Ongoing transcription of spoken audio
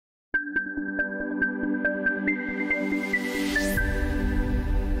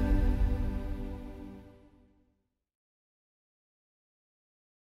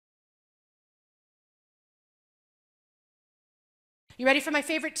You ready for my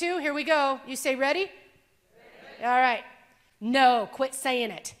favorite two? Here we go. You say ready? Ready. All right. No, quit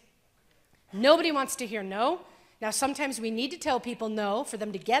saying it. Nobody wants to hear no. Now, sometimes we need to tell people no for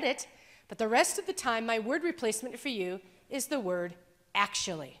them to get it, but the rest of the time, my word replacement for you is the word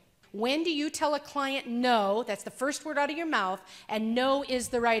actually. When do you tell a client no? That's the first word out of your mouth, and no is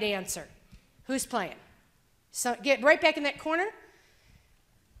the right answer. Who's playing? So get right back in that corner.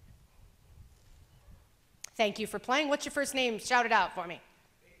 Thank you for playing. What's your first name? Shout it out for me.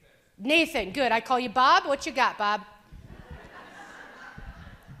 Nathan, good. I call you Bob. What you got, Bob?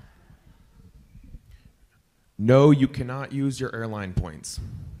 No, you cannot use your airline points.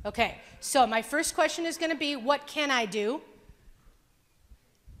 Okay, so my first question is going to be, what can I do?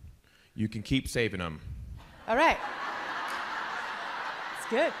 You can keep saving them. All right. That's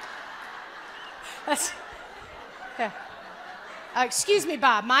good. That's, yeah. Excuse me,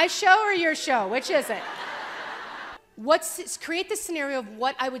 Bob, my show or your show? Which is it? Create the scenario of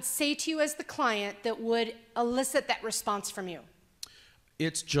what I would say to you as the client that would elicit that response from you.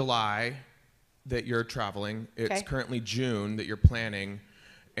 It's July that you're traveling. It's Okay. currently June that you're planning,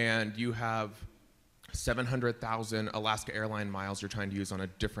 and you have 700,000 Alaska airline miles you're trying to use on a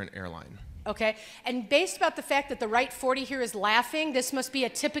different airline. Okay, and based about the fact that the right 40 here is laughing, this must be a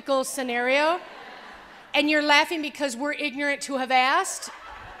typical scenario. And you're laughing because we're ignorant to have asked?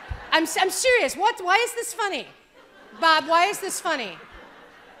 I'm serious. Why is this funny? Bob, why is this funny?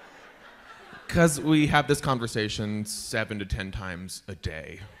 Because we have this conversation 7 to 10 times a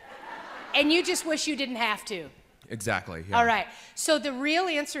day. And you just wish you didn't have to. Exactly, yeah. All right, so the real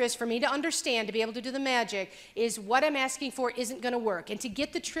answer is for me to understand, to be able to do the magic, is what I'm asking for isn't going to work. And to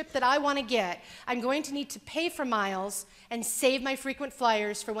get the trip that I want to get, I'm going to need to pay for miles and save my frequent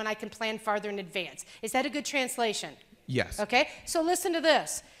flyers for when I can plan farther in advance. Is that a good translation? Yes. Okay, so listen to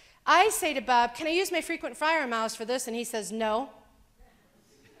this. I say to Bob, can I use my frequent flyer miles for this? And he says, no.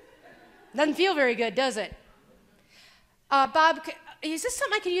 Doesn't feel very good, does it? Bob, is this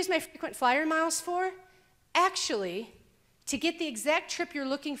something I could use my frequent flyer miles for? Actually, to get the exact trip you're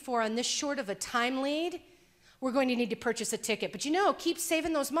looking for on this short of a time lead, we're going to need to purchase a ticket. But you know, keep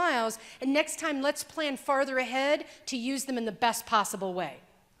saving those miles, and next time let's plan farther ahead to use them in the best possible way.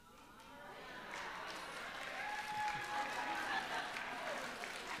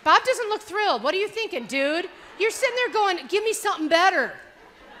 Bob doesn't look thrilled. What are you thinking, dude? You're sitting there going, give me something better.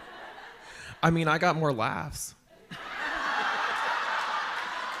 I mean, I got more laughs.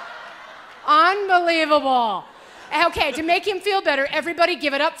 Unbelievable. Okay, to make him feel better, everybody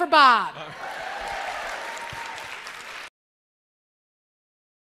give it up for Bob.